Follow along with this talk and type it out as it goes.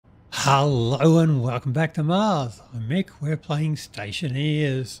Hello and welcome back to Mars. I'm Mick. We're playing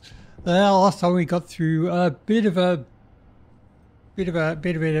Stationeers. Well, last time we got through a bit of a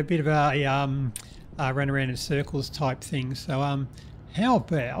run around in circles type thing. So how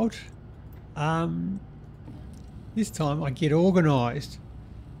about this time I get organised.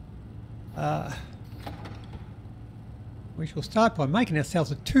 We shall start by making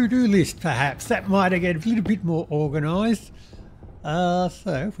ourselves a to-do list. Perhaps that might get a little bit more organised.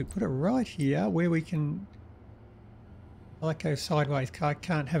 So if we put it right here where we can, I like go sideways. I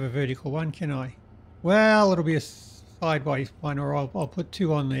can't have a vertical one, can I? Well, it'll be a sideways one, or I'll put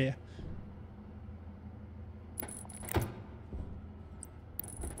two on there.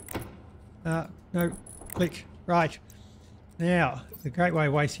 No, click. Right. Now, it's a great way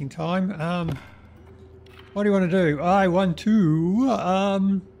of wasting time. What do you want to do? I want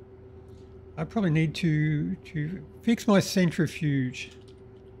to, I probably need to fix my centrifuge.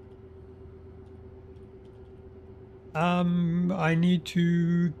 I need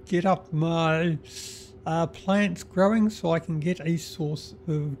to get up my plants growing so I can get a source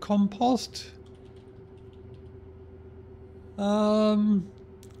of compost.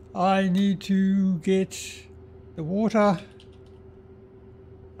 I need to get the water.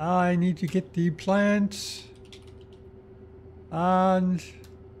 I need to get the plants. And is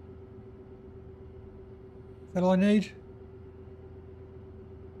that all I need?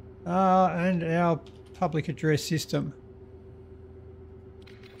 And our public address system.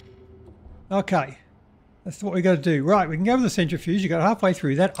 Okay, that's what we got to do. Right, we can go with the centrifuge. You got halfway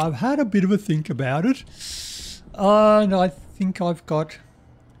through that. I've had a bit of a think about it, and I think I've got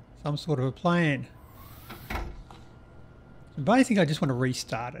some sort of a plan. So basically, I just want to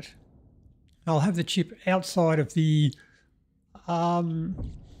restart it. I'll have the chip outside of the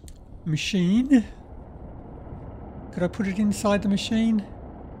machine. Could I put it inside the machine?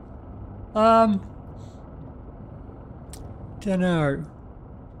 Don't know.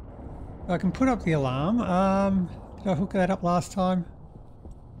 I can put up the alarm. Did I hook that up last time?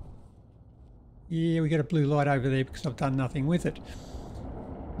 Yeah, we got a blue light over there because I've done nothing with it.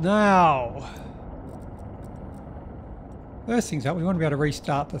 Now, first things up, we want to be able to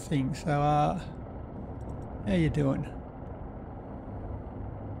restart the thing. So, how you doing?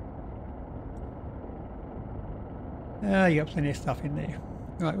 You got plenty of stuff in there.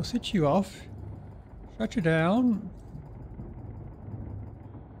 Right, we'll switch you off. Shut you down.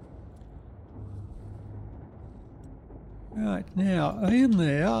 Right, now in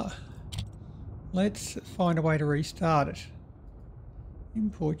there, let's find a way to restart it.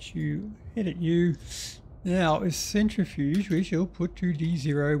 Import you, edit you. Now, as centrifuge, we shall put to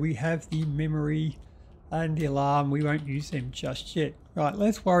D0. We have the memory and the alarm. We won't use them just yet. Right,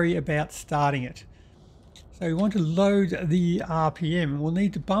 let's worry about starting it. So we want to load the RPM. We'll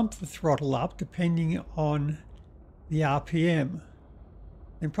need to bump the throttle up depending on the RPM.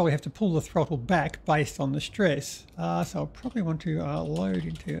 Then probably have to pull the throttle back based on the stress. So I'll probably want to load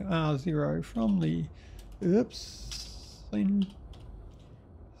into R0 from the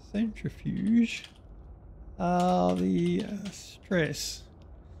centrifuge. The stress.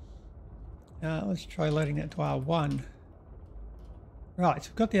 Let's try loading that to R1. Right, so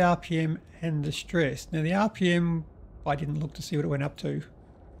we've got the RPM and the stress. Now the RPM, I didn't look to see what it went up to.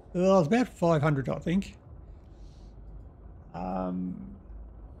 Well, it's about 500, I think. Well,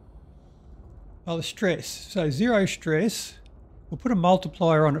 the stress. So zero stress, we'll put a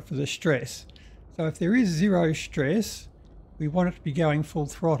multiplier on it for the stress. So if there is zero stress, we want it to be going full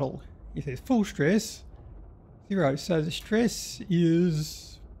throttle. If there's full stress, zero. So the stress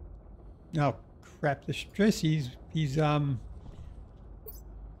is, oh crap, the stress is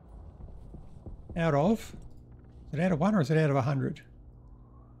out of, is it out of 1 or is it out of 100?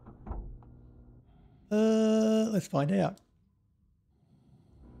 Let's find out.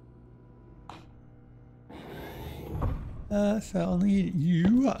 So I'll need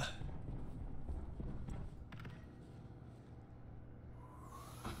you. I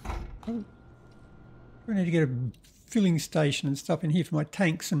need to get a filling station and stuff in here for my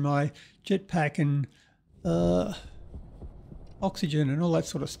tanks and my jetpack and oxygen and all that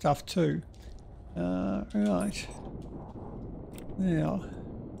sort of stuff too. Right. Now,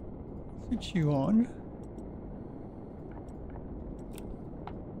 switch you on.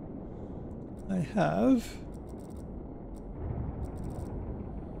 I have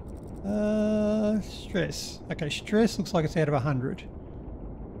stress. Okay, stress looks like it's out of 100.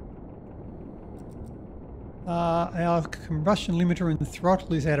 Our combustion limiter and the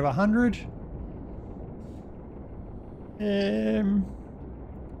throttle is out of 100.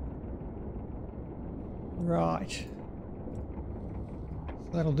 Right.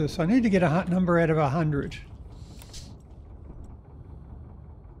 So that'll do. So I need to get a number out of 100.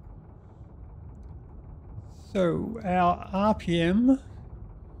 So our RPM,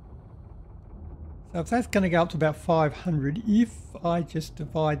 so if that's going to go up to about 500, if I just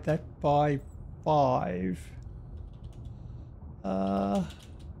divide that by 5, so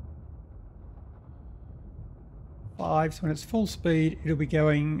when it's full speed, it'll be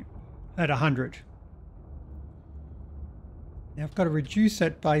going at 100. Now I've got to reduce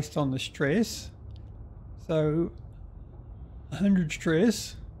that based on the stress. So 100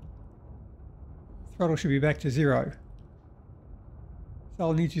 stress, throttle should be back to 0. So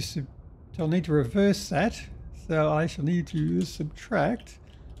I'll need to reverse that. So I shall need to subtract.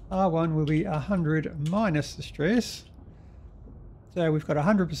 R1 will be 100 minus the stress. So we've got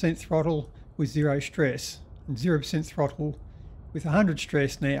 100% throttle with 0 stress, and 0% throttle with 100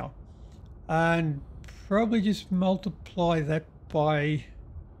 stress now. And probably just multiply that by,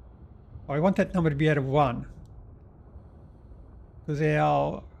 I want that number to be out of 1. Because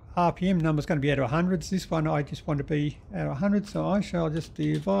our RPM number is going to be out of hundreds. This one I just want to be out of 100, so I shall just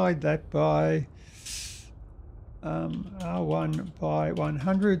divide that by R1 by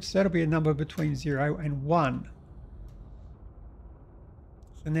 100. So that'll be a number between 0 and 1.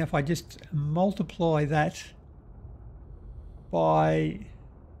 So now if I just multiply that by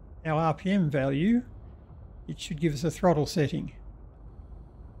our RPM value, it should give us a throttle setting.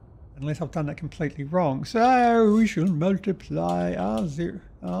 Unless I've done that completely wrong. So we shall multiply R0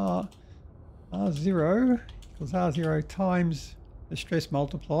 equals R0 times the stress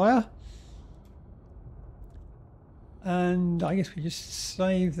multiplier. And I guess we just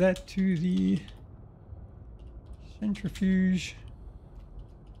save that to the centrifuge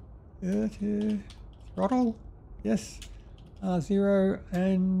throttle. Yes, R0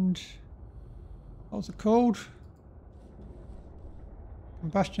 and what was it called?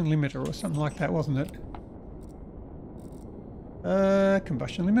 Combustion limiter or something like that, wasn't it?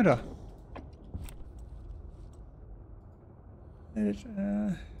 Combustion limiter. Edit,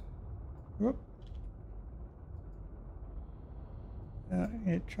 whoop.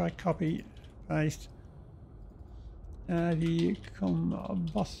 Try copy, paste. The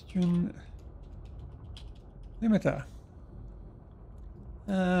combustion limiter.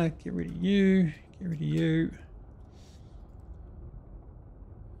 Get rid of you, get rid of you.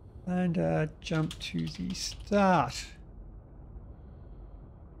 And jump to the start.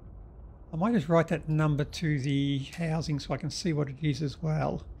 I might just write that number to the housing so I can see what it is as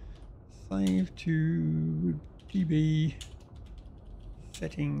well. Save to GB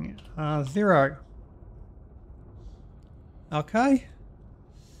setting R0. Okay.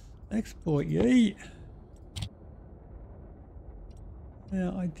 Export ye.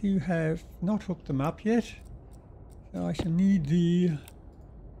 Now I do have not hooked them up yet, so I shall need the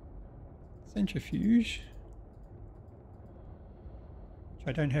centrifuge, which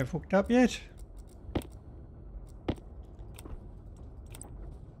I don't have hooked up yet.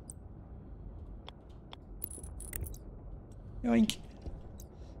 Yoink.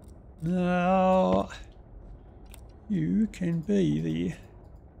 Now you can be the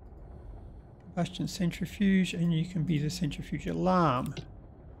combustion centrifuge and you can be the centrifuge alarm.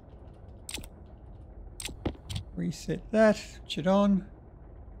 Reset that, switch it on.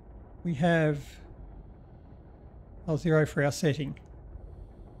 We have R0 for our setting.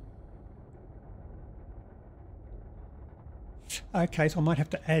 Okay, so I might have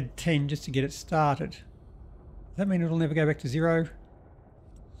to add 10 just to get it started. Does that mean it'll never go back to 0?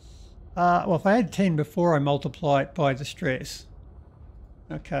 Well, if I add 10 before I multiply it by the stress.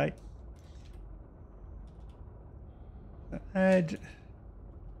 Okay. So add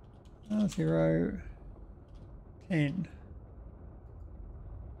R0, 10.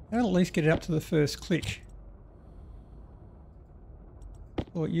 That'll at least get it up to the first click.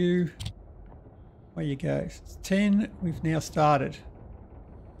 Export you. There you go. It's 10. We've now started.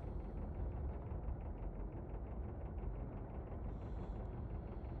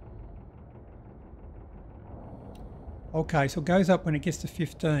 Okay, so it goes up when it gets to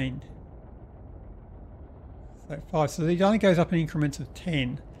 15. So 5. So it only goes up in increments of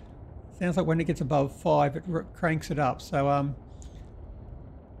 10. Sounds like when it gets above 5, it cranks it up. So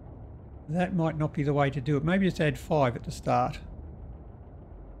that might not be the way to do it. Maybe just add 5 at the start.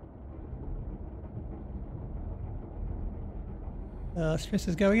 Stress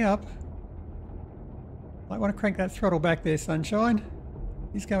is going up. Might want to crank that throttle back there, sunshine.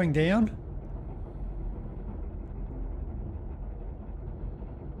 He's going down.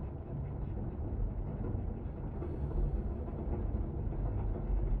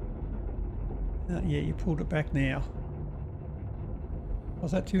 Yeah, you pulled it back now.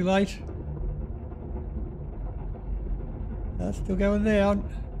 Was that too late? That's still going down.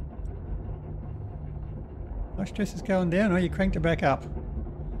 My stress is going down. Oh, you cranked it back up.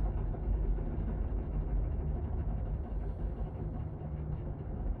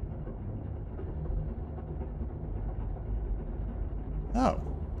 Oh,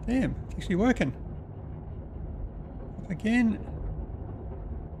 damn, it's actually working. Up again.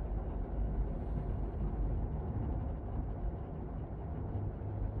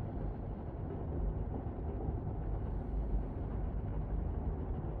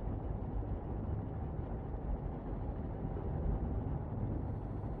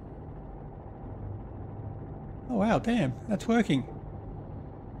 Oh wow, damn, that's working.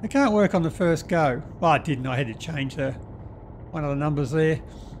 It can't work on the first go. Well, it didn't. I had to change one of the numbers there.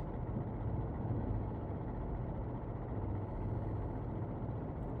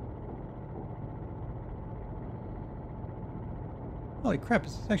 Holy crap,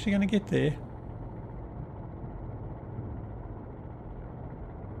 it's actually going to get there.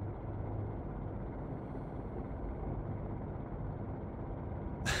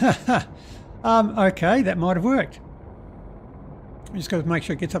 Okay, that might have worked. We just got to make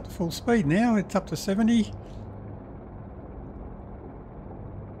sure it gets up to full speed now. It's up to 70.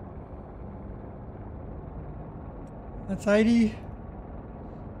 That's 80.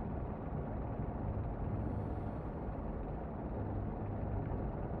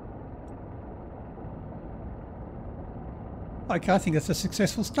 Okay, I think it's a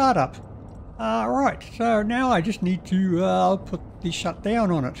successful startup. Right, so now I just need to put the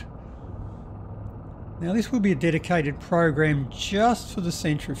shutdown on it. Now this will be a dedicated program just for the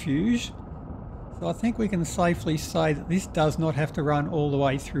centrifuge. So I think we can safely say that this does not have to run all the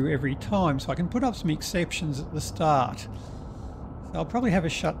way through every time. So I can put up some exceptions at the start. So I'll probably have a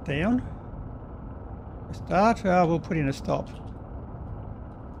shutdown. Start, we'll put in a stop.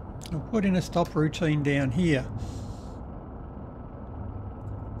 We'll put in a stop routine down here.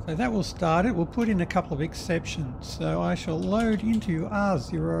 So that will start it. We'll put in a couple of exceptions. So I shall load into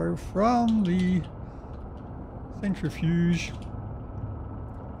R0 from the centrifuge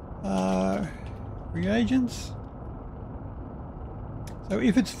reagents. So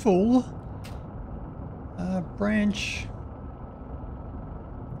if it's full, branch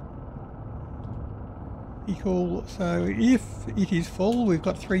equal, so if it is full, we've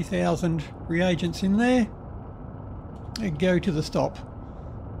got 3000 reagents in there, go to the stop.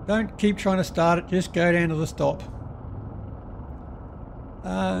 Don't keep trying to start it, just go down to the stop.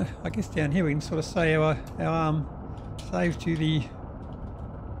 I guess down here we can sort of say our save to the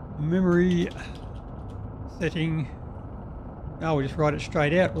memory setting. Oh, we'll just write it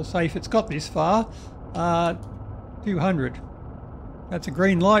straight out. We'll say if it's got this far, 200. That's a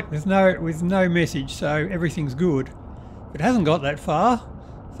green light with no message, so everything's good. If it hasn't got that far,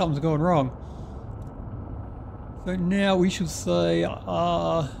 something's gone wrong. So now we should say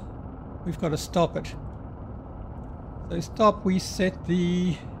we've got to stop it. So stop, we set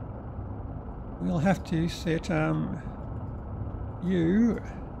the, we'll have to set U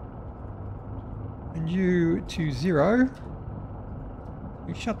and U to 0.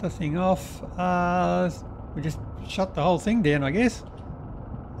 We shut the thing off. We just shut the whole thing down, I guess.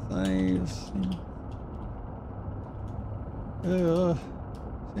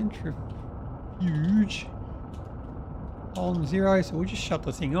 Centrifuge on 0, so we'll just shut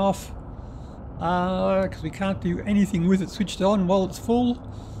the thing off because we can't do anything with it switched on while it's full.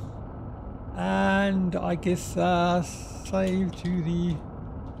 And I guess save to the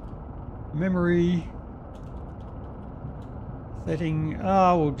memory setting.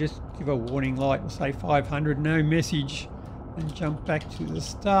 We'll just give a warning light. We'll say 500, no message, and jump back to the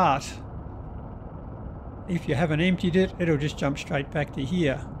start. If you haven't emptied it, it'll just jump straight back to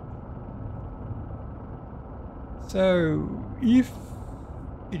here. So if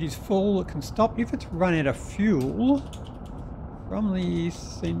it is full, it can stop. If it's run out of fuel from the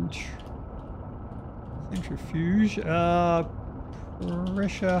centrifuge,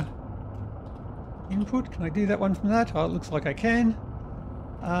 pressure input, can I do that one from that? Oh, it looks like I can.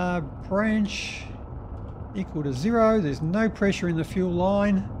 Branch equal to 0. There's no pressure in the fuel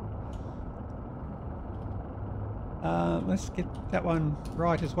line. Let's get that one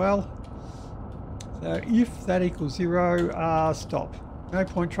right as well. So if that equals 0, stop. No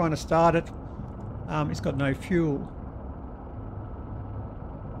point trying to start it. It's got no fuel.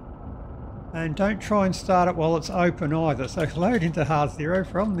 And don't try and start it while it's open either. So load into R0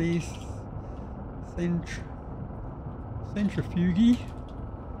 from the centrifuge.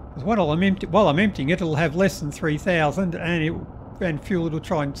 Because while I'm emptying it, it'll have less than 3000, and fuel, it'll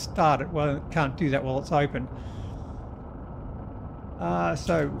try and start it. Well, it can't do that while it's open.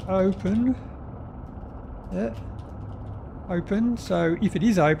 So open. Open. So if it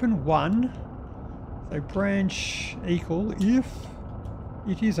is open, 1. So branch equal if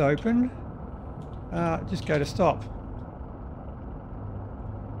it is open. Just go to stop.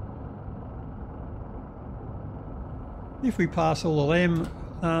 If we pass all of them,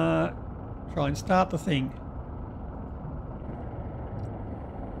 try and start the thing.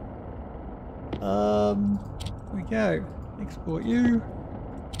 Here we go. Export you.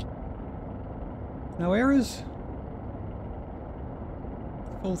 No errors.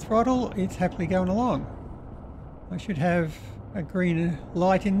 Full throttle. It's happily going along. I should have a green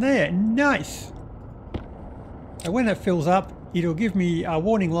light in there. Nice. So when it fills up, it'll give me a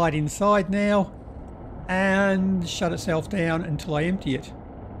warning light inside now and shut itself down until I empty it.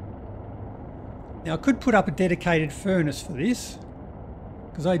 Now I could put up a dedicated furnace for this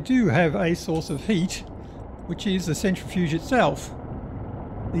because I do have a source of heat, which is the centrifuge itself.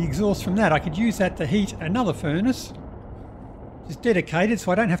 The exhaust from that, I could use that to heat another furnace. It's dedicated,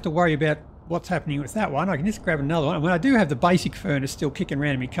 so I don't have to worry about what's happening with that one. I can just grab another one. I mean, I do have the basic furnace still kicking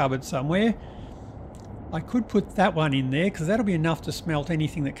around in my cupboard somewhere. I could put that one in there because that'll be enough to smelt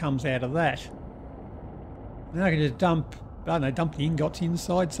anything that comes out of that. Then I can just dump, I don't know, dump the ingots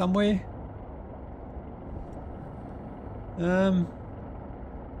inside somewhere.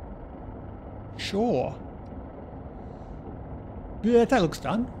 Sure. Yeah, that looks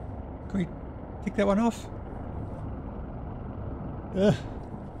done. Can we tick that one off?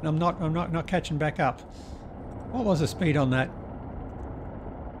 I'm not catching back up. What was the speed on that?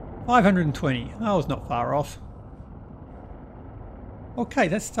 520. That was not far off. Okay,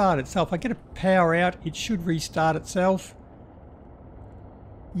 that started itself. If I get a power out, it should restart itself.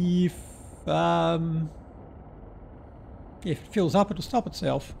 If it fills up, it'll stop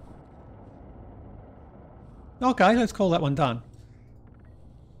itself. Okay, let's call that one done.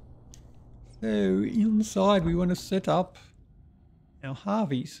 So inside we want to set up our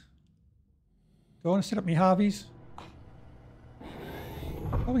Harveys. Do I want to set up my Harveys?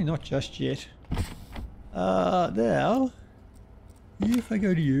 Probably not just yet. Now, if I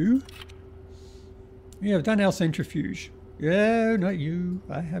go to you, we have done our centrifuge. Yeah, not you.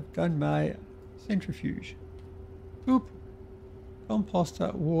 I have done my centrifuge. Boop.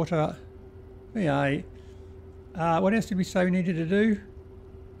 Composter, water, VA. What else did we say we needed to do?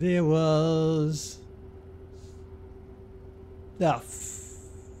 There was...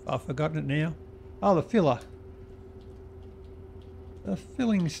 I've forgotten it now. Oh, the filler. The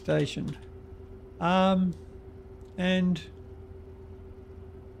filling station. And...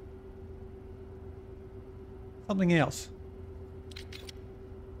 something else.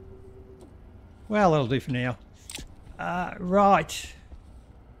 Well, that'll do for now. Right.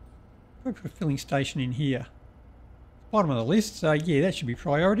 I'll put a filling station in here. Bottom of the list, so yeah, that should be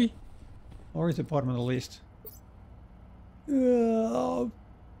priority. Or is it bottom of the list?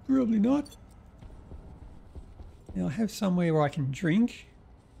 Probably not. Now I have somewhere where I can drink.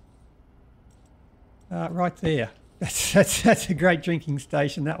 Right there. That's a great drinking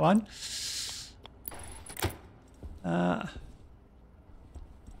station, that one.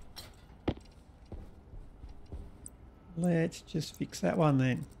 Let's just fix that one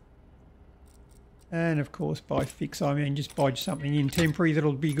then. And of course by fix I mean just bodge something in temporary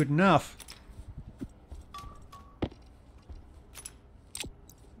that'll be good enough.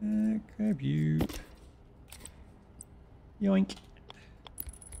 Grab you. Yoink.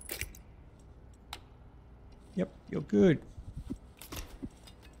 Yep, you're good.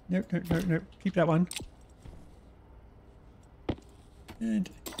 Nope, nope, nope, nope. Keep that one. And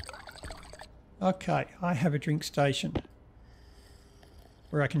okay, I have a drink station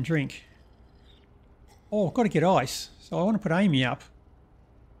where I can drink. Oh, I've got to get ice, so I want to put Amy up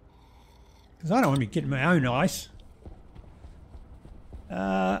because I don't want to be getting my own ice.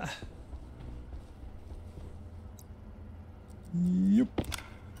 Yep.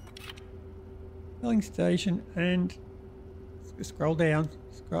 Filling station and scroll down.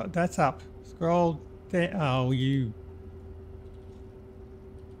 Scroll. That's up. Scroll down. Oh, you.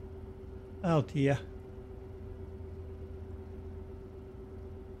 Oh dear.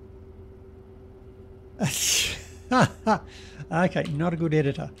 Okay, not a good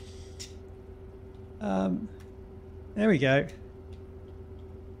editor. There we go.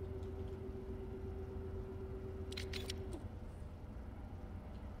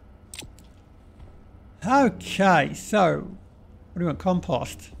 Okay, so what do we want?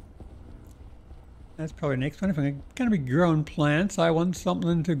 Compost. That's probably the next one. If I'm going to be growing plants, I want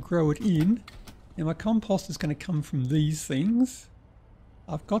something to grow it in. Now my compost is going to come from these things.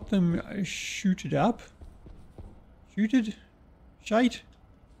 I've got them shooted up. Shooted? Shade.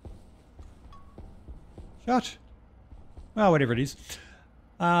 Shut. Well, whatever it is.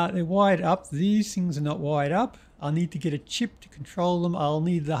 They're wired up. These things are not wired up. I'll need to get a chip to control them. I'll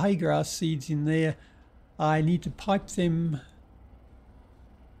need the hay grass seeds in there. I need to pipe them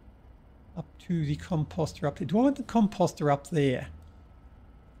up to the composter up there. Do I want the composter up there?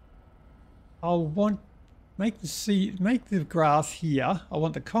 I'll want make the grass here. I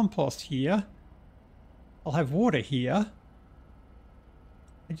want the compost here. I'll have water here.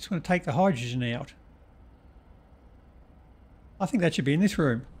 I just want to take the hydrogen out. I think that should be in this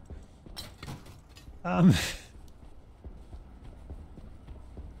room. So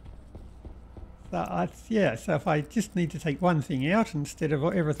if I just need to take one thing out instead of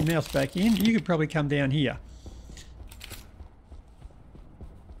everything else back in, you could probably come down here.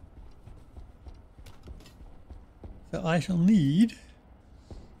 So I shall need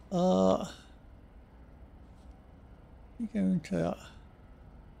you're going to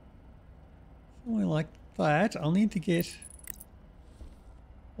somewhere like that. I'll need to get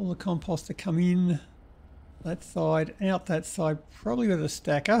all the compost to come in that side, out that side, probably with a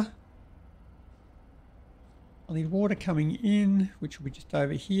stacker. I'll need water coming in, which will be just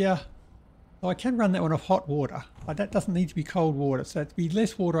over here. So I can run that one off hot water, but that doesn't need to be cold water. So to be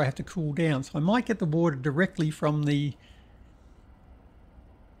less water, I have to cool down. So I might get the water directly from the...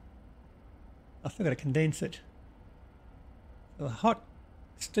 I've still got to condense it. So the hot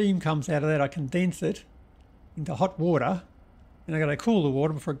steam comes out of that. I condense it into hot water, and I've got to cool the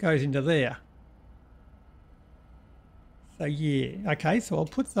water before it goes into there. So yeah, okay, so I'll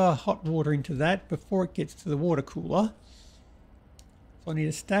put the hot water into that before it gets to the water cooler. So I need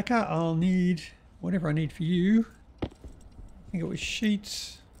a stacker. I'll need whatever I need for you. I think it was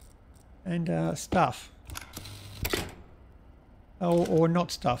sheets and stuff. Oh, or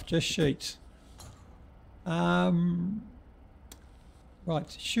not stuff, just sheets. Right,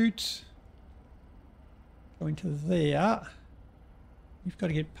 so shoots go into there. You've got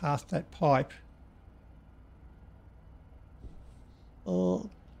to get past that pipe.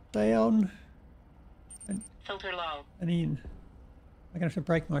 Down and filter low and in. I'm going to have to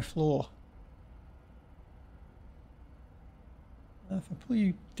break my floor. If I pull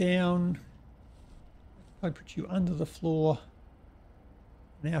you down, I put you under the floor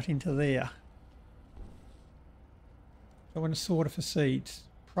and out into there. Do I want a sorter for seeds?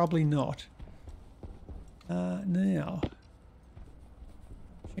 Probably not. Now,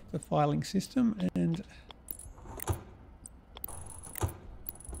 check the filing system and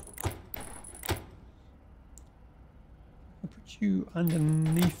you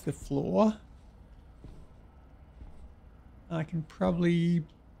underneath the floor. I can probably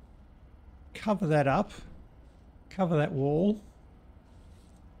cover that up, cover that wall,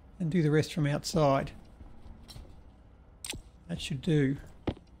 and do the rest from outside. That should do.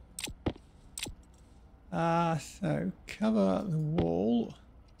 So cover the wall.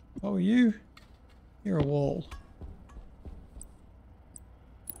 What were you? You're a wall.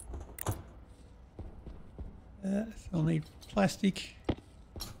 So I'll need plastic.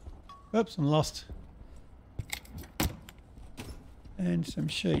 Oops, I'm lost. And some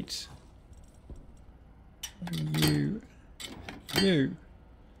sheets. You.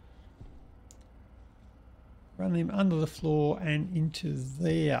 Run them under the floor and into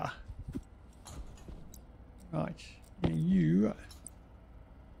there. Right. Now you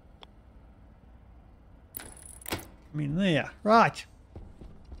come in there. Right.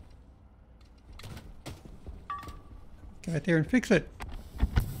 Go out there and fix it.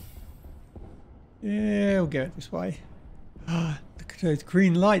 Yeah, we'll go this way. Ah, look at those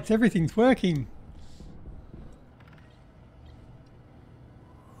green lights. Everything's working.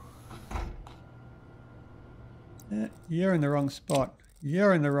 You're in the wrong spot.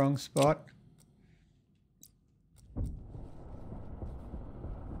 You're in the wrong spot.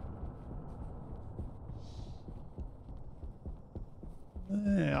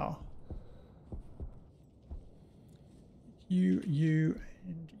 Now. You,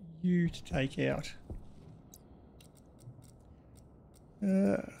 and you to take out.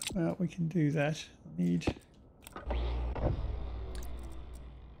 Well, we can do that. I need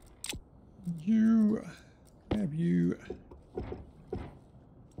you, grab you.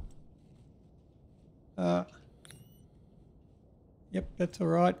 Yep, that's all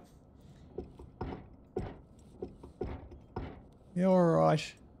right. You're all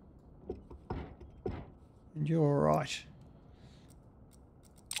right. And you're all right.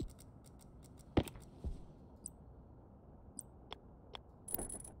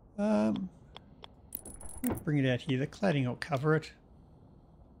 Bring it out here. The cladding will cover it.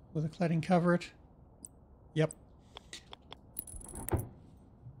 Will the cladding cover it? Yep.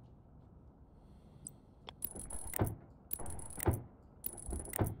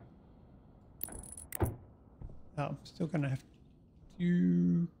 I'm still going to have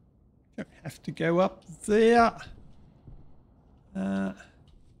to... Don't have to go up there.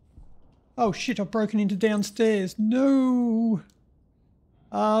 Oh shit, I've broken into downstairs. No!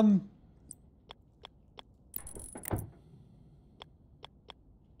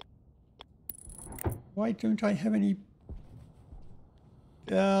 Why don't I have any...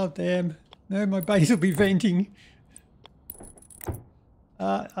 Oh, damn. No, my base will be venting.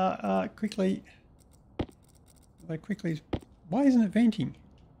 Quickly. Quickly. Why isn't it venting?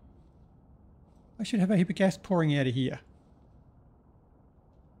 I should have a heap of gas pouring out of here.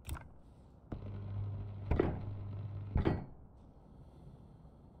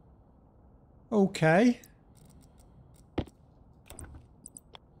 Okay.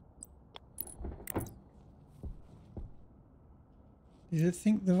 Does it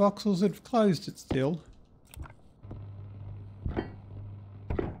think the voxels have closed it still?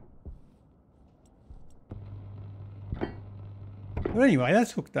 But anyway,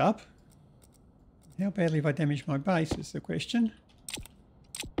 that's hooked up. How badly have I damaged my base is the question.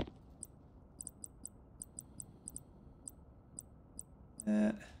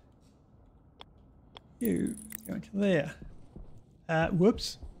 You go into there.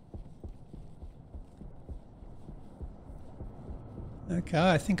 Whoops. Okay,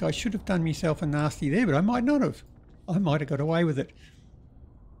 I think I should have done myself a nasty there, but I might not have. I might have got away with it.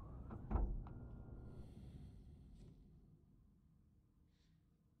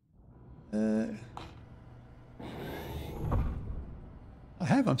 I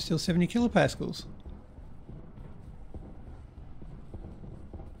have. I'm still 70 kilopascals.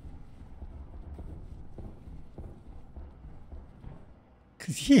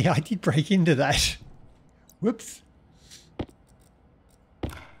 Because, yeah, I did break into that. Whoops.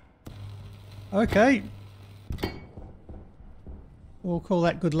 Okay. We'll call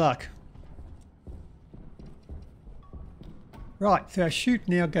that good luck. Right, so our chute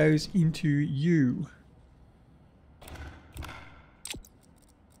now goes into you.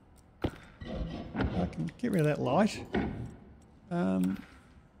 I can get rid of that light.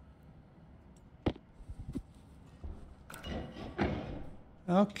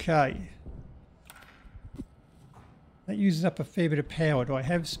 Okay. That uses up a fair bit of power. Do I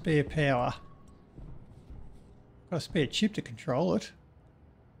have spare power? Got a spare chip to control it.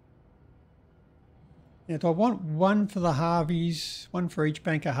 Now, do I want one for the Harveys, one for each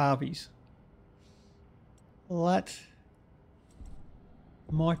bank of Harveys? Well, that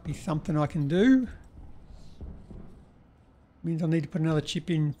might be something I can do. Means I'll need to put another chip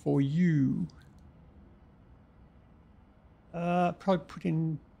in for you. Probably put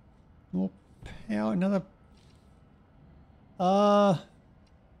in more power, another...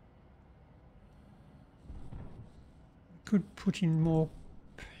 could put in more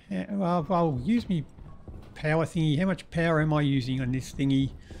power. Well, use me power thingy. How much power am I using on this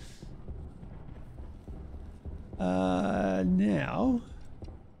thingy? Now...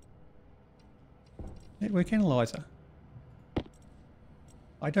 Network analyzer.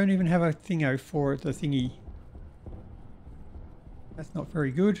 I don't even have a thingo for the thingy. That's not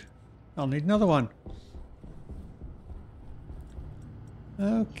very good. I'll need another one.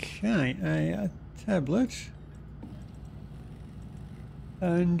 Okay, a tablet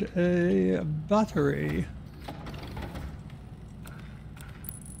and a battery.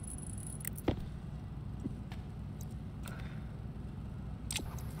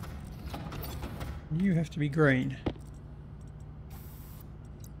 You have to be green.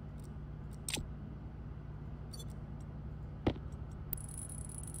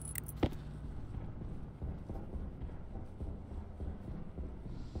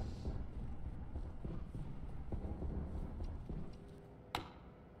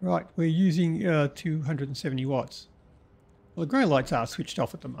 Right, we're using 270 watts. Well, the grey lights are switched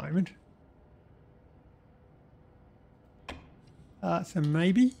off at the moment. So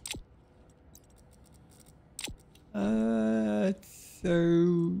maybe.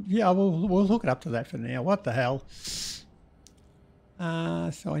 So yeah, we'll hook it up to that for now. What the hell?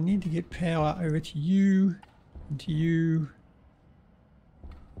 So I need to get power over to you, and to you,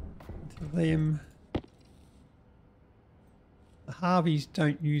 and to them. The Harveys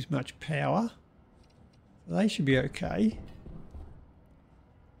don't use much power, so they should be okay.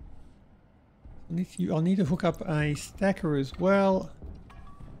 I'll need to hook up a stacker as well.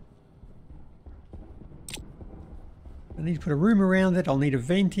 I need to put a room around it. I'll need a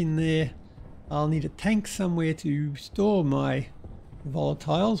vent in there. I'll need a tank somewhere to store my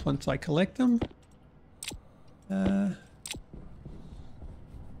volatiles once I collect them. I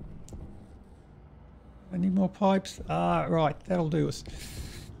need more pipes. Right, that'll do us.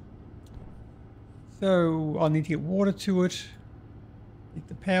 So I need to get water to it, get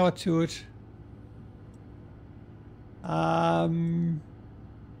the power to it. I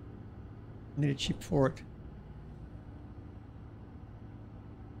need a chip for it.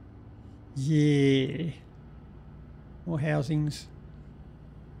 Yeah. More housings.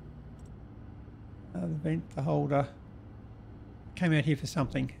 The vent, the holder. Came out here for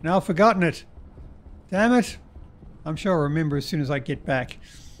something. Now I've forgotten it. Damn it. I'm sure I'll remember as soon as I get back.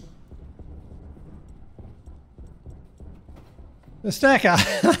 The stacker.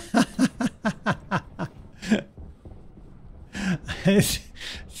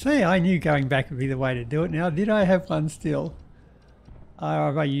 See, I knew going back would be the way to do it. Now, did I have one still?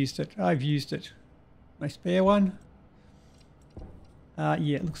 Have I used it? I've used it. My spare one? Yeah,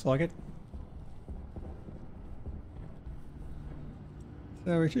 it looks like it.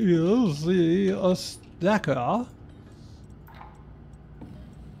 So it is the stacker.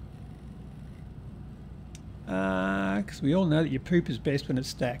 Because we all know that your poop is best when it's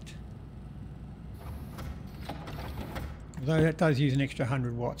stacked. Although that does use an extra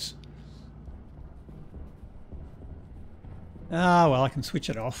 100 watts. Ah, well, I can switch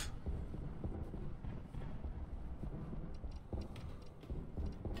it off.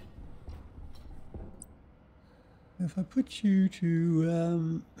 If I put you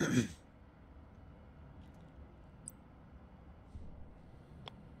to...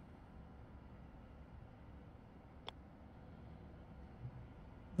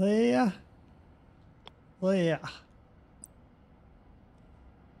 there. There.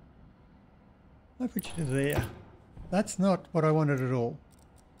 I put you to there. That's not what I wanted at all.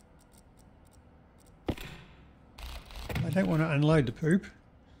 I don't want to unload the poop.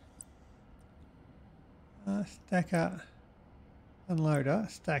 Stacker, unloader,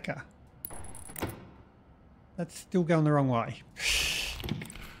 stacker. That's still going the wrong way.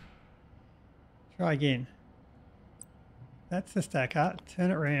 Try again. That's the stacker. Turn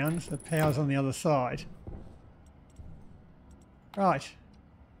it round so the power's on the other side. Right.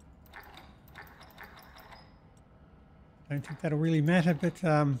 Don't think that'll really matter, but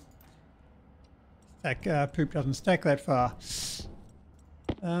poop doesn't stack that far.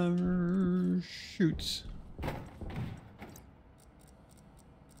 Shoots.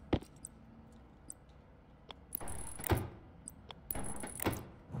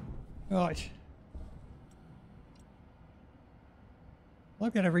 Right.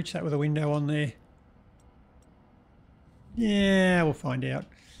 Might be able to reach that with a window on there. Yeah, we'll find out.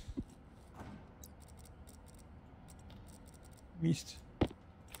 Missed.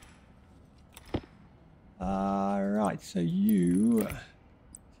 Right, so you...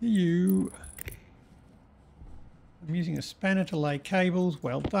 I'm using a spanner to lay cables.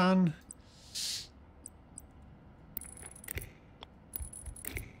 Well done.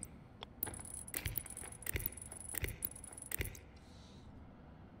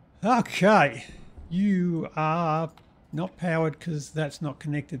 Okay, you are not powered because that's not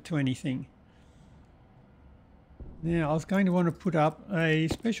connected to anything. Now, I was going to want to put up a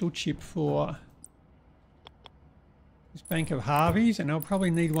special chip for this bank of Harveys, and I'll probably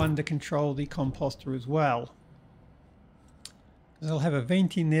need one to control the composter as well. Because I'll have a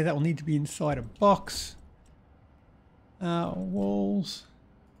vent in there that will need to be inside a box. Walls.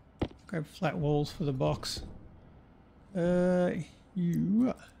 Grab flat walls for the box.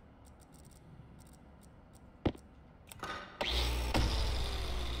 You...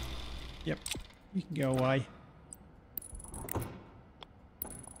 Yep, you can go away.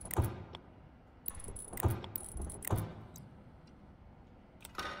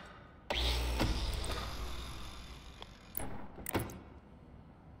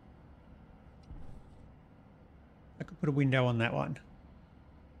 I could put a window on that one.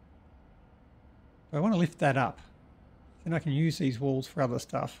 But I want to lift that up. Then I can use these walls for other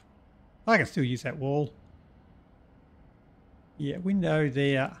stuff. I can still use that wall. Yeah, window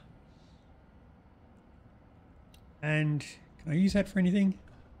there. And can I use that for anything?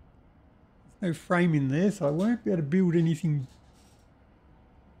 There's no frame in there, so I won't be able to build anything.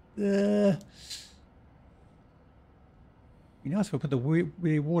 Be nice if I put the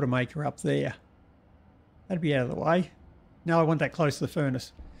water maker up there. That'd be out of the way. No, I want that close to the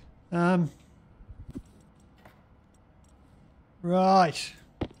furnace. Right.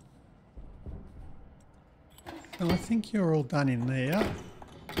 So I think you're all done in there.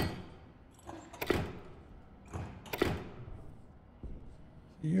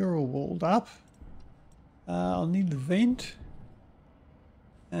 You're all walled up. I'll need the vent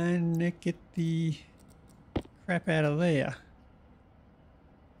and get the crap out of there.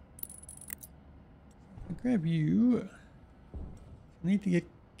 I'll grab you. I need to get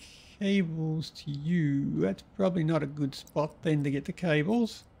cables to you. That's probably not a good spot then to get the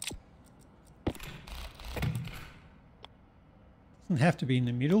cables. Doesn't have to be in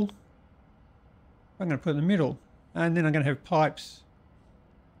the middle. I'm going to put it in the middle, and then I'm going to have pipes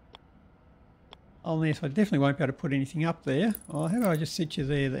on there, so I definitely won't be able to put anything up there. Oh, how about I just sit you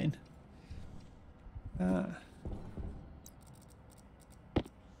there then?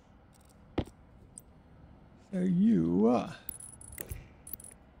 So you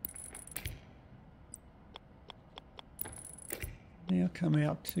now come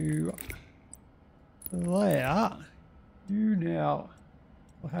out to there. You now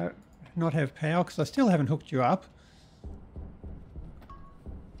will not have power because I still haven't hooked you up.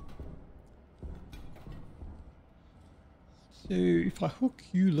 So if I hook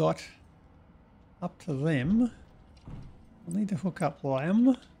you lot up to them, I'll need to hook up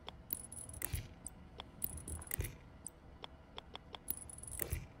them.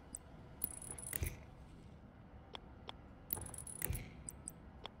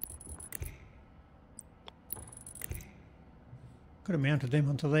 Could have mounted them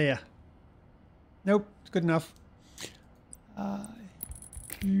onto there. Nope, it's good enough.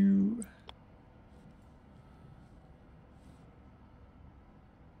 You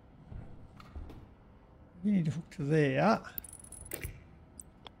need to hook to there.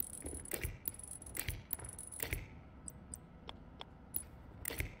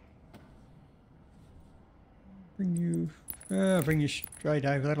 Bring you straight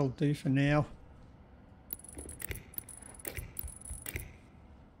over. That'll do for now.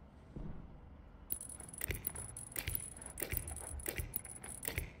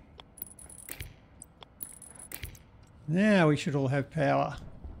 Now we should all have power.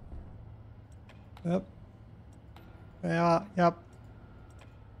 Up. Power. Yep.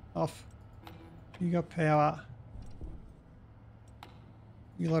 Off. You got power.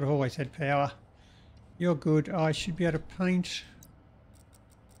 You lot have always had power. You're good. I should be able to paint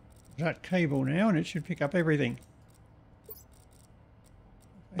that cable now and it should pick up everything.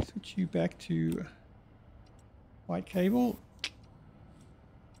 I switch you back to white cable.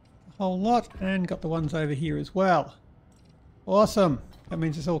 A whole lot, and got the ones over here as well. Awesome. That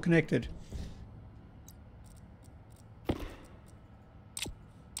means it's all connected.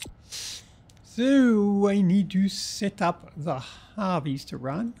 So I need to set up the Harveys to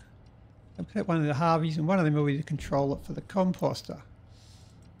run. I'll put one of the Harveys and one of them will be the controller for the composter.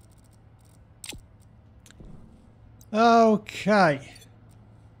 Okay.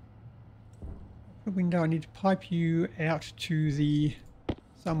 The window, I need to pipe you out to the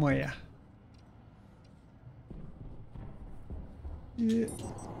somewhere. Yeah.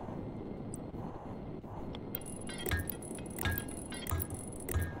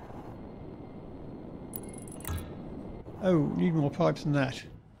 Oh, need more pipes than that.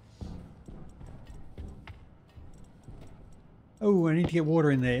 Oh, I need to get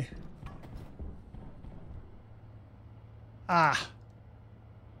water in there. Ah.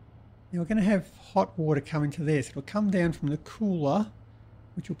 Now we're going to have hot water come into there. So it'll come down from the cooler,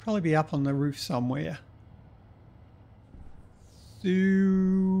 which will probably be up on the roof somewhere.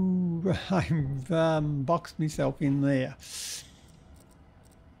 So I've boxed myself in there.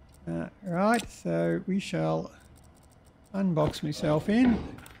 Right, so we shall unbox myself in.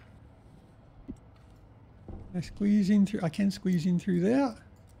 I squeeze in through. I can squeeze in through there.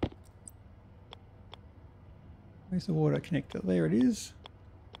 Where's the water connector? There it is.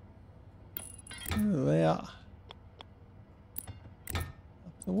 There. Up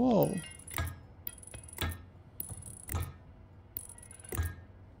the wall.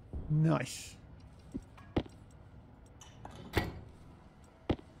 Nice.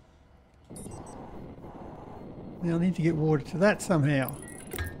 Now I need to get water to that somehow.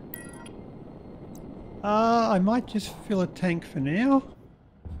 I might just fill a tank for now,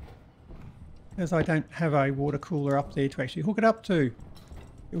 because I don't have a water cooler up there to actually hook it up to.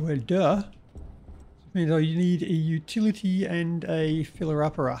 Well, duh. It means I need a utility and a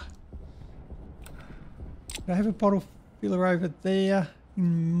filler-upper. Do I have a bottle filler over there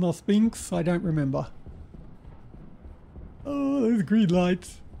in my Sphinx? I don't remember. Oh, those green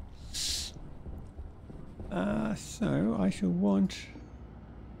lights. So I shall want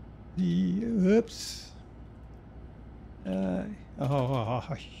the oops.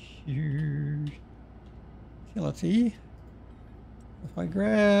 Huge utility. If I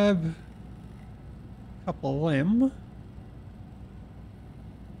grab a couple of them.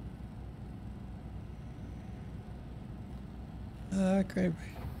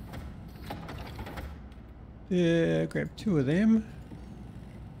 Grab two of them.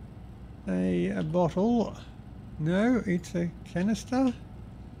 A bottle. No, it's a canister.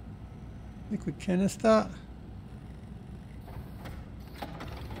 liquid canister.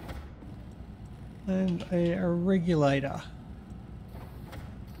 And a regulator.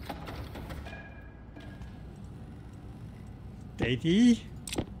 Steady.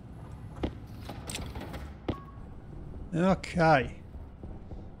 Okay.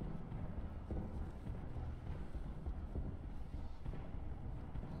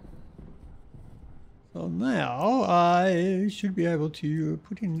 So now I should be able to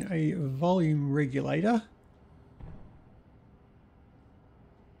put in a volume regulator.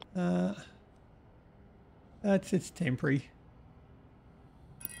 It's temporary.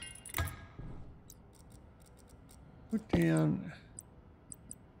 Put down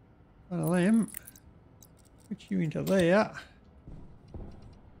one of them. Put you into there.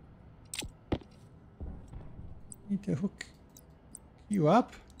 Need to hook you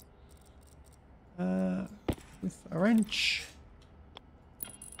up with a wrench.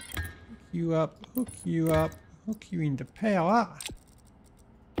 Hook you up, hook you up, hook you into power.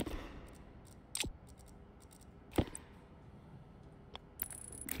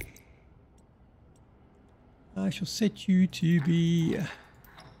 I shall set you to be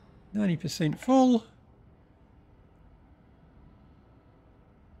 90% full.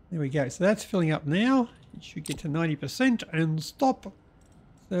 There we go. So that's filling up now. It should get to 90% and stop.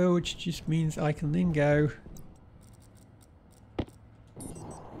 So which just means I can then go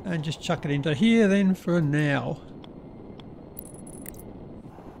and just chuck it into here then for now.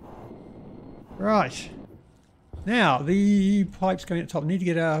 Right. Now the pipes going at the top. I need to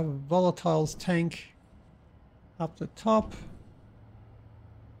get a volatiles tank up the top.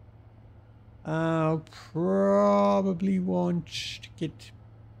 I'll probably want to get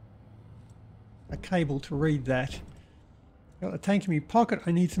a cable to read that. Got the tank in my pocket.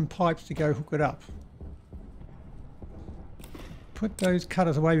 I need some pipes to go hook it up. Put those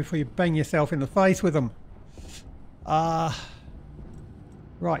cutters away before you bang yourself in the face with them. Right,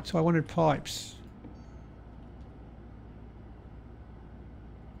 so I wanted pipes.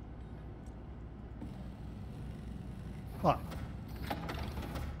 What?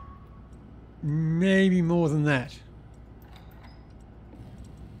 Maybe more than that.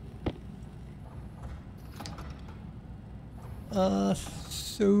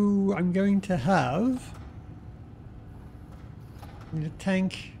 So I'm going to have a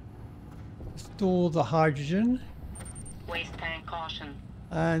tank to store the hydrogen. Waste tank caution.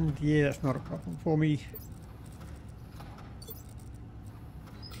 And yeah, that's not a problem for me.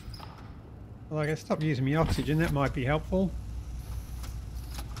 Well, I can stop using my oxygen, that might be helpful.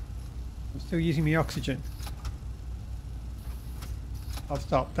 I'm still using my oxygen. I'll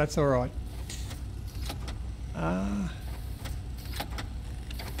stop, that's alright.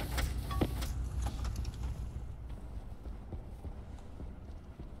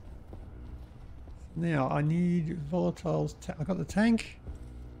 Now I need volatiles. I've got the tank.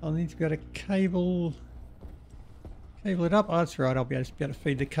 I'll need to be able to cable it up. Oh, that's right. I'll be able to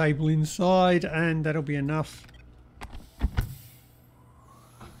feed the cable inside, and that'll be enough.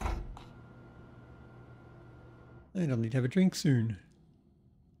 And I'll need to have a drink soon.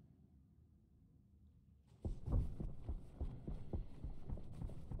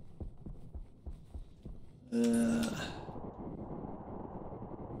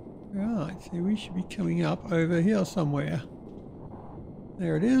 Right, so we should be coming up over here somewhere.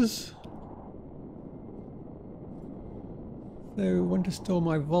 There it is. So I want to store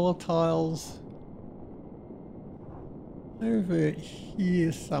my volatiles over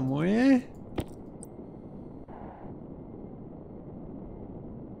here somewhere.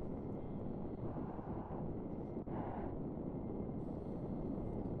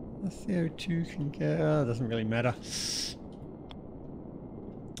 The CO2 can go, doesn't really matter.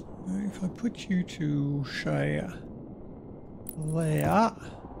 If I put you to, say, there,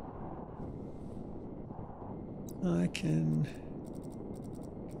 I can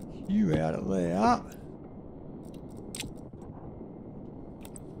get you out of there.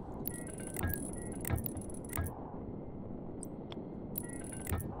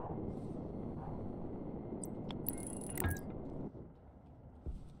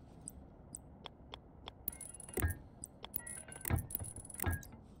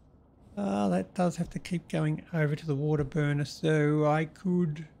 That does have to keep going over to the water burner, so I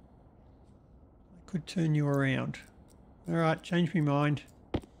could turn you around. Alright, change my mind.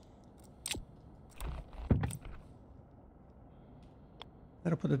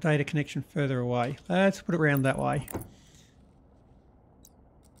 That'll put the data connection further away. Let's put it around that way.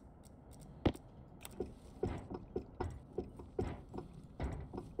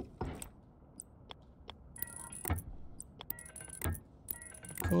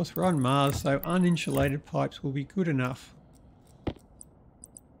 course, we're on Mars, so uninsulated pipes will be good enough.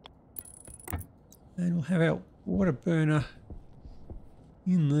 And we'll have our water burner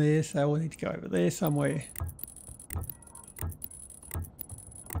in there, so we'll need to go over there somewhere.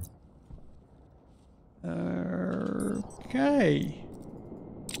 Okay.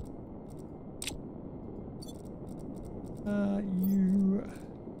 You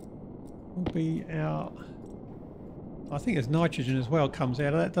will be our... I think it's nitrogen as well comes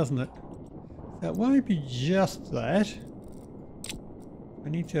out of that, doesn't it? So it won't be just that. I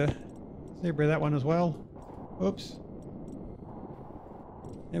need to zebra that one as well. Oops.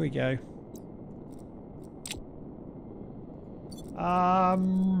 There we go. I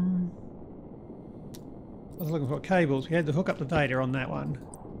was looking for cables. We had to hook up the data on that one.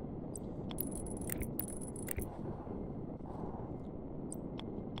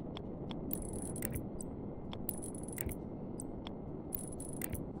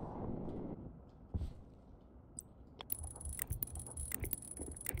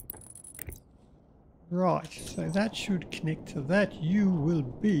 Right, so that should connect to that. You will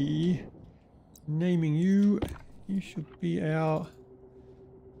be naming you. You should be our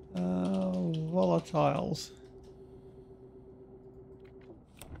volatiles.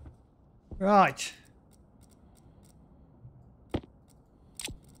 Right.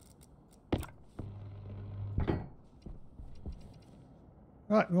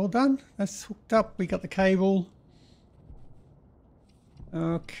 Right, we're all done. That's hooked up. We got the cable.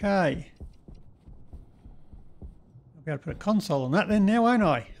 Okay. I'll be able to put a console on that then now, won't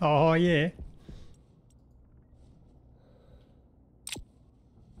I? Oh, yeah.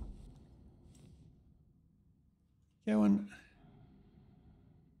 Go on.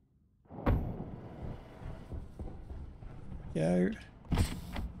 Go.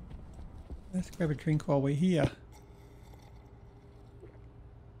 Let's grab a drink while we're here.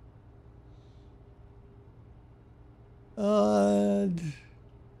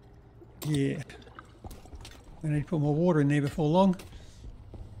 Yeah. I need to put more water in there before long.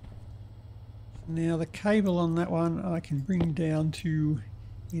 Now the cable on that one I can bring down to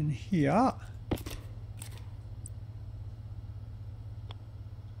in here.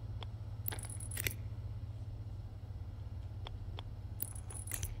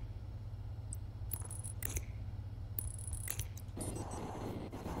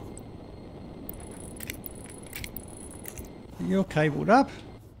 You're cabled up.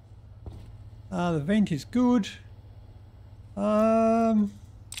 The vent is good. That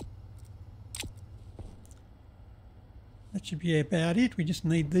should be about it. We just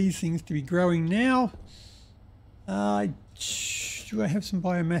need these things to be growing now. Do I have some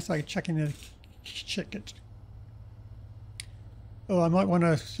biomass I can chuck in there to check it? Oh, I might want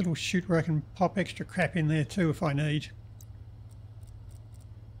a little chute where I can pop extra crap in there too if I need.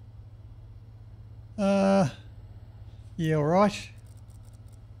 Yeah, all right.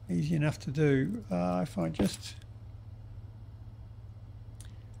 Easy enough to do. If I just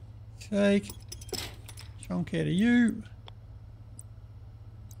take a chunk out of you,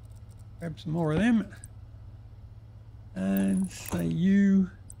 grab some more of them, and say you,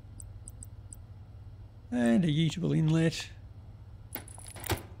 and a usable inlet.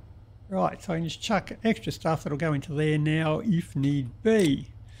 Right, so I can just chuck extra stuff that'll go into there now if need be.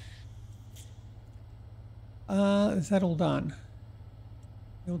 Is that all done?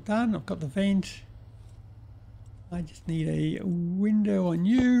 All done. I've got the vent. I just need a window on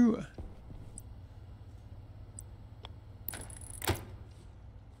you.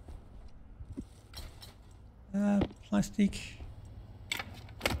 Plastic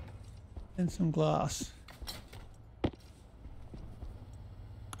and some glass.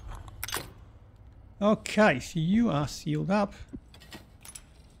 Okay, so you are sealed up.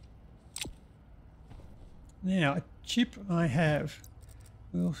 Now, a chip I have.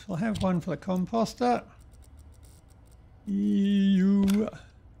 I'll have one for the composter. You.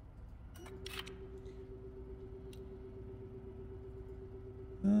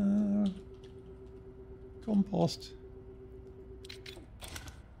 Compost.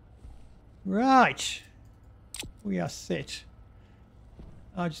 Right. We are set.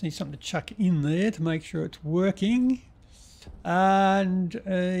 I just need something to chuck in there to make sure it's working. And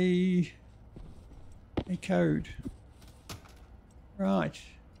a code. Right.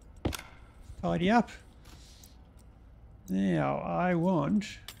 Let's tidy up. Now I want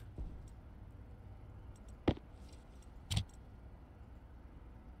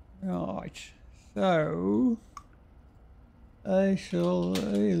right. So I shall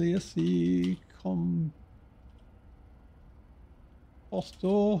alias the compostor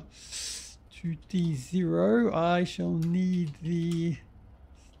to D0. I shall need the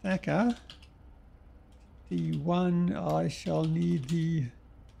stacker. D1, I shall need the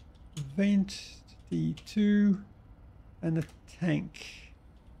vent, D2, and the tank.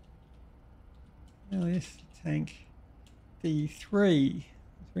 Now yes, the tank. D3. Is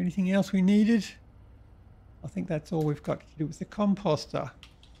there anything else we needed? I think that's all we've got to do with the composter.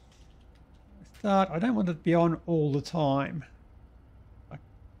 Start. I don't want it to be on all the time. I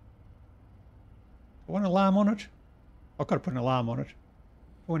want an alarm on it. I've got to put an alarm on it.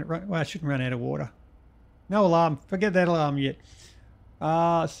 When it well, I shouldn't run out of water. No alarm. Forget that alarm yet.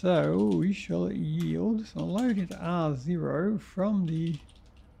 So we shall yield. So I'll load into R0 from the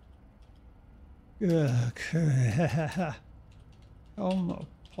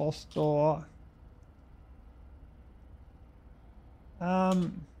composter.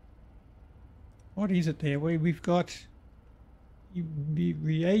 What is it there? We've got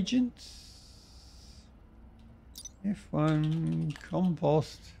reagents. F1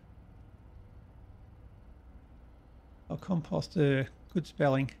 compost. Oh, composter. Good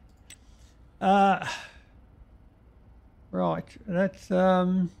spelling. Right. That's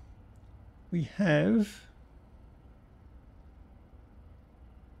we have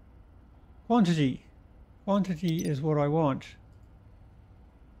quantity. Quantity is what I want.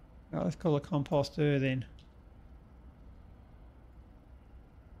 Right, let's call it composter then.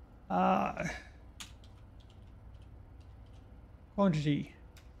 Quantity.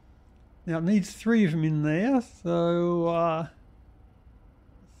 Now it needs 3 of them in there, so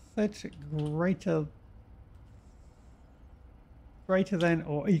that's greater than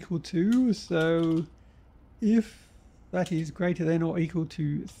or equal to. So if that is greater than or equal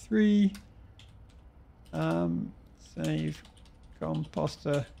to 3, save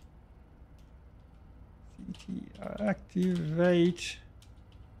composter. Activate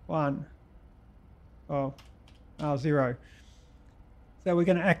 1. Oh, R0. So we're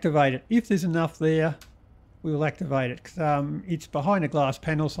going to activate it. If there's enough there, we will activate it. Because it's behind a glass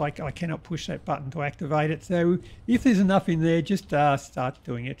panel, so I cannot push that button to activate it. So if there's enough in there, just start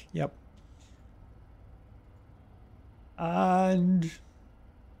doing it. Yep. And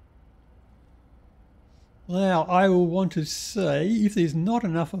now I will want to see if there's not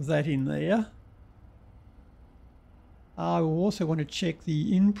enough of that in there. I will also want to check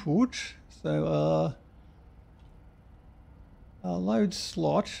the input. So load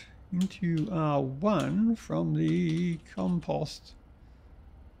slot into R1 from the composter.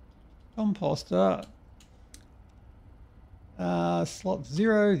 Slot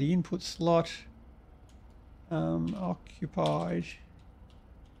 0, the input slot, occupied.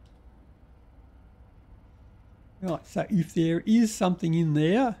 Right, so if there is something in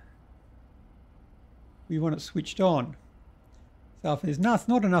there, we want it switched on. So if there's not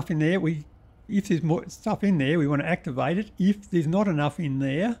enough in there, if there's more stuff in there, we want to activate it. If there's not enough in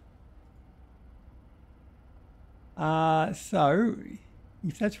there, so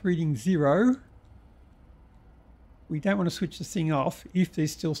if that's reading 0, we don't want to switch the thing off if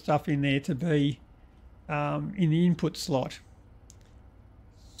there's still stuff in there to be in the input slot.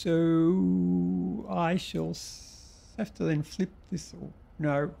 So I shall have to then flip this.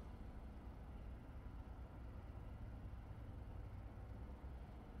 No.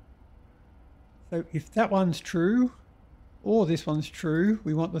 So if that one's true, or this one's true,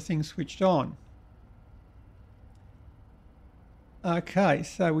 we want the thing switched on. Okay,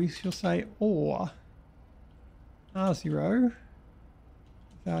 so we shall say or R0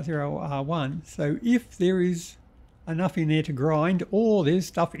 or R1. So if there is enough in there to grind, or there's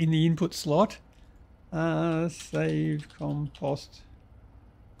stuff in the input slot, save composter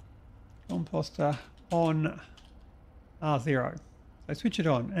on R0. So switch it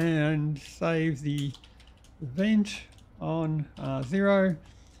on and save the vent on R0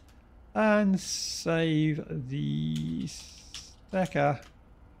 and save the stacker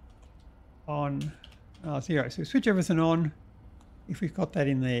on R0. So switch everything on if we've got that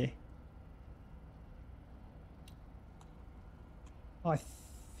in there. I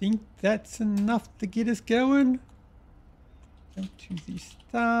think that's enough to get us going. Go to the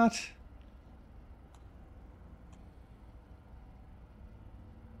start.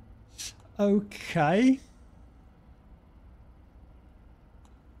 Okay.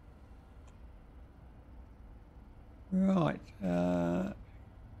 Right.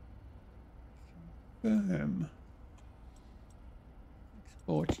 Confirm.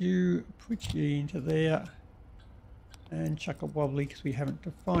 Export you, put you into there, and chuck a wobbly because we haven't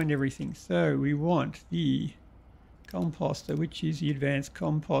defined everything. So we want the composter, which is the advanced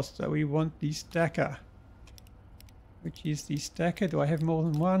composter. We want the stacker, which is the stacker. Do I have more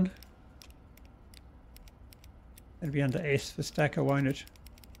than one? That'll be under S for stacker, won't it?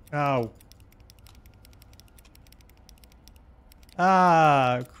 Oh.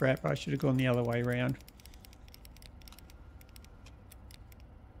 Ah, crap. I should have gone the other way round.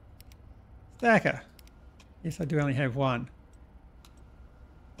 Stacker. Yes, I do only have one.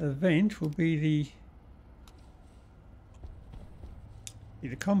 The vent will be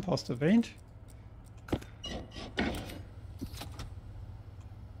the composter vent.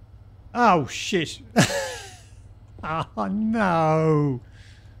 Oh, shit. Oh, no.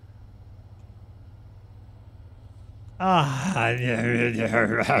 Ah.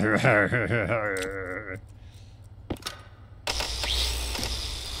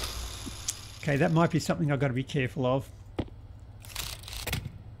 Okay, that might be something I've got to be careful of.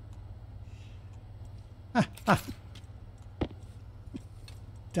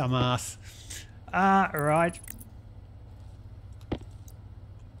 Dumbass. Right.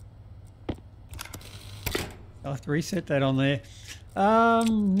 I'll have to reset that on there.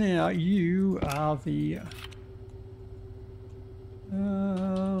 Now you are the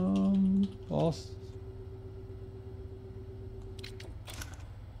boss.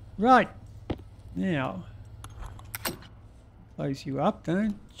 Right. Now close you up.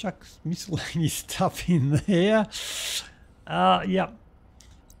 Don't chuck miscellaneous stuff in there. Yep.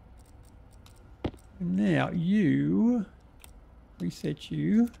 Now you reset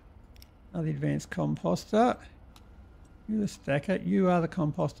you are the advanced composter. You're the stacker. You are the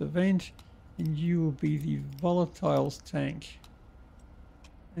composter vent, and you will be the volatiles tank.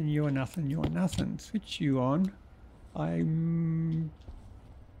 And you're nothing. You're nothing. Switch you on.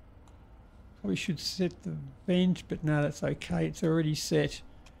 Probably should set the vent, but no, that's okay. It's already set.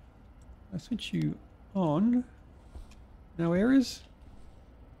 I'll switch you on. No errors.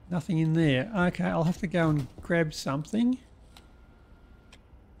 Nothing in there. Okay, I'll have to go and grab something.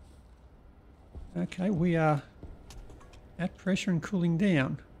 Okay, we are at pressure and cooling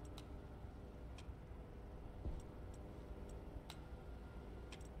down.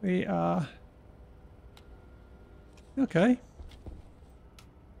 We are... Okay.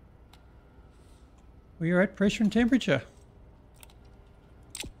 We are at pressure and temperature.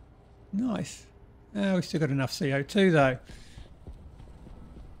 Nice. We've still got enough CO2 though.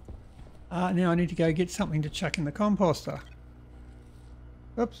 Now I need to go get something to chuck in the composter.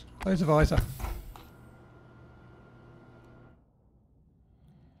 Oops, close the visor.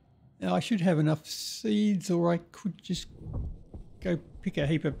 Now I should have enough seeds, or I could just go pick a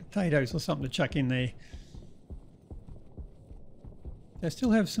heap of potatoes or something to chuck in there. Do I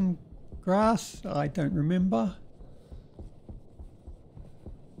still have some grass? I don't remember.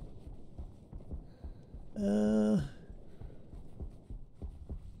 Go.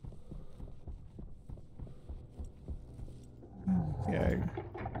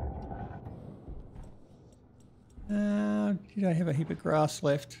 Did I have a heap of grass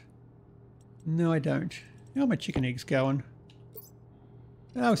left? No, I don't. How are my chicken eggs going?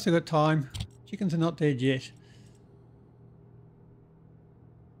 Oh, we've still got time. Chickens are not dead yet.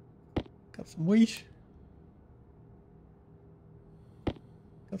 Got some wheat.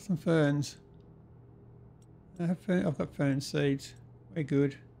 Got some ferns. I've got fern seeds. Very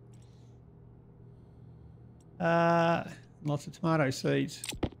good. Lots of tomato seeds.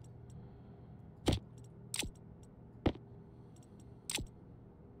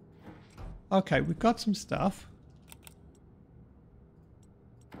 Okay, we've got some stuff.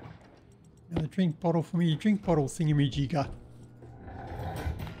 Now the drink bottle for me, drink bottle thingamajigger.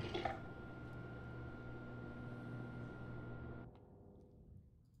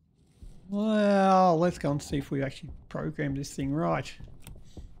 Well, let's go and see if we actually programmed this thing right.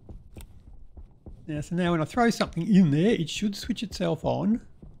 So now when I throw something in there, it should switch itself on.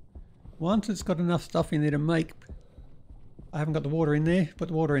 Once it's got enough stuff in there to make... I haven't got the water in there, put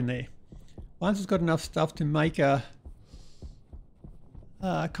the water in there. Once it's got enough stuff to make a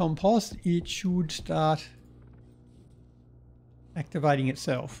compost, it should start activating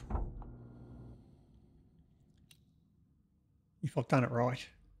itself. If I've done it right.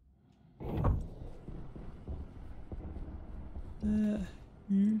 You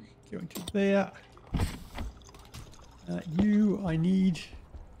go into there. You, I need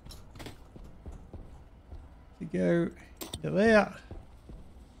to go to there.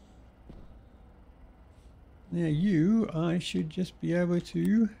 Now you, I should just be able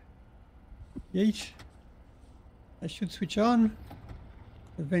to yeet. That should switch on.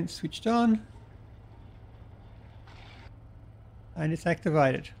 The vent switched on. And it's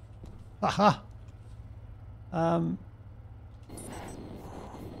activated. Aha!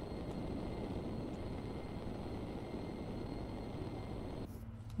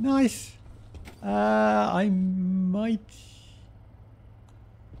 Nice. I might...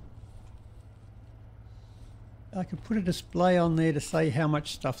 I could put a display on there to say how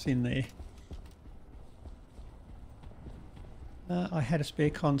much stuff's in there. I had a spare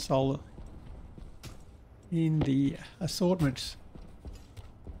console in the assortments.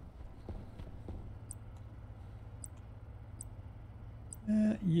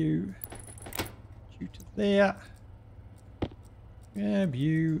 You shoot to there. Grab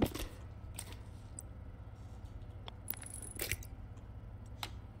you.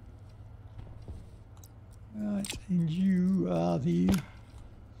 Right, and you are the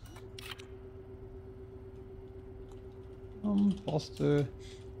composter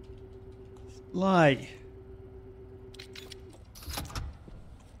display.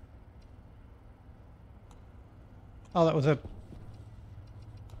 Oh, that was a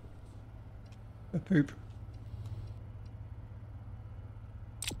poop.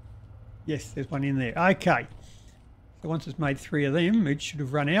 Yes, there's one in there. Okay. So once it's made 3 of them, it should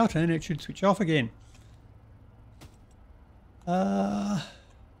have run out and it should switch off again.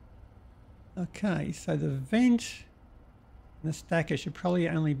 Okay, so the vent and the stacker should probably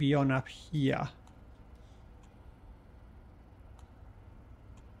only be on up here.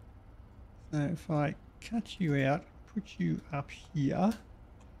 So if I cut you out, put you up here,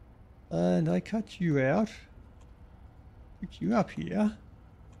 and I cut you out, put you up here,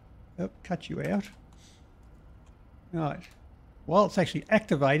 cut you out. Right, while it's actually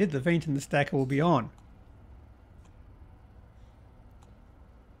activated, the vent and the stacker will be on.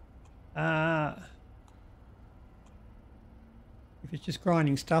 If it's just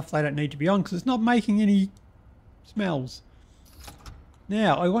grinding stuff, they don't need to be on because it's not making any smells.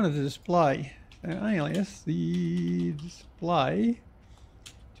 Now, I wanted to display, so alias the display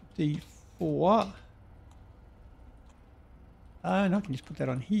to D4. And I can just put that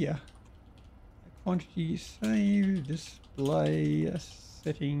on here. Quantity save, display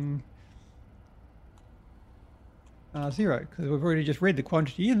setting 0, because we've already just read the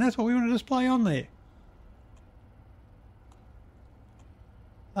quantity and that's what we want to display on there.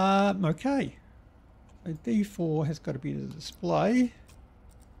 Okay, so D4 has got to be the display.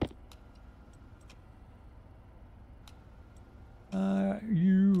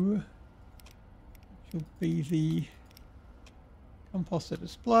 You should be the composter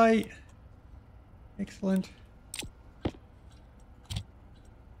display. Excellent.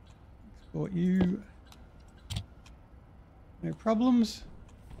 Export you. No problems.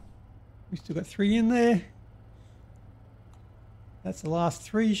 We still got 3 in there. That's the last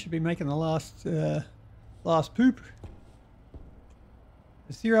 3. Should be making the last last poop.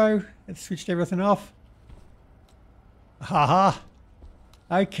 0. It's switched everything off. Haha.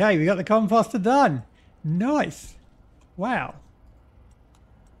 Okay, we got the composter done. Nice. Wow.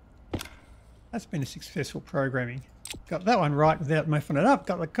 That's been a successful programming. Got that one right without muffing it up.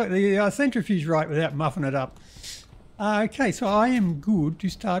 Got the centrifuge right without muffing it up. Okay, so I am good to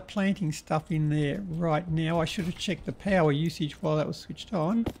start planting stuff in there right now. I should have checked the power usage while that was switched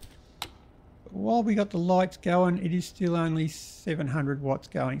on. But while we got the lights going, it is still only 700 watts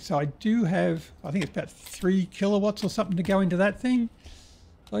going. So I do have, I think it's about 3 kilowatts or something to go into that thing.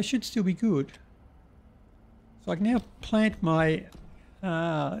 So I should still be good. So I can now plant my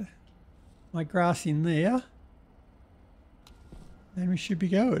my grass in there. And we should be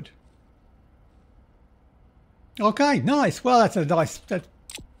good. Okay, nice. Well, that's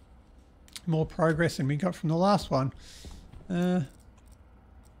more progress than we got from the last one. Right.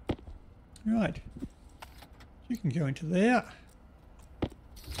 You can go into there.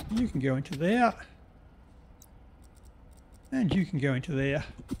 You can go into there. And you can go into there.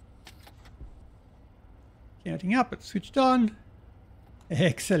 Counting up, it's switched on.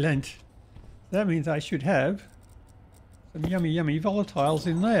 Excellent. That means I should have some yummy, yummy volatiles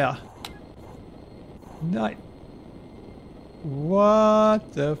in there. Nice.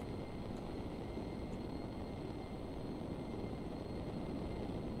 What the...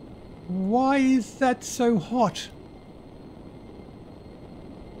 Why is that so hot?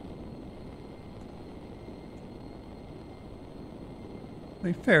 I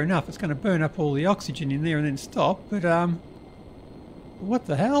mean, fair enough, it's going to burn up all the oxygen in there and then stop, but what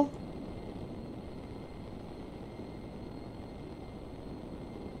the hell?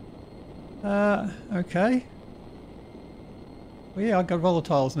 Okay. Well, yeah, I've got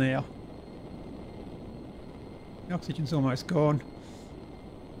volatiles now. The oxygen's almost gone.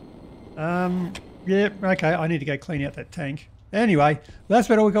 Yeah, okay, I need to go clean out that tank. Anyway, that's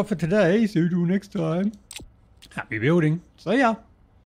about all we got for today, so till next time. Happy building. See ya.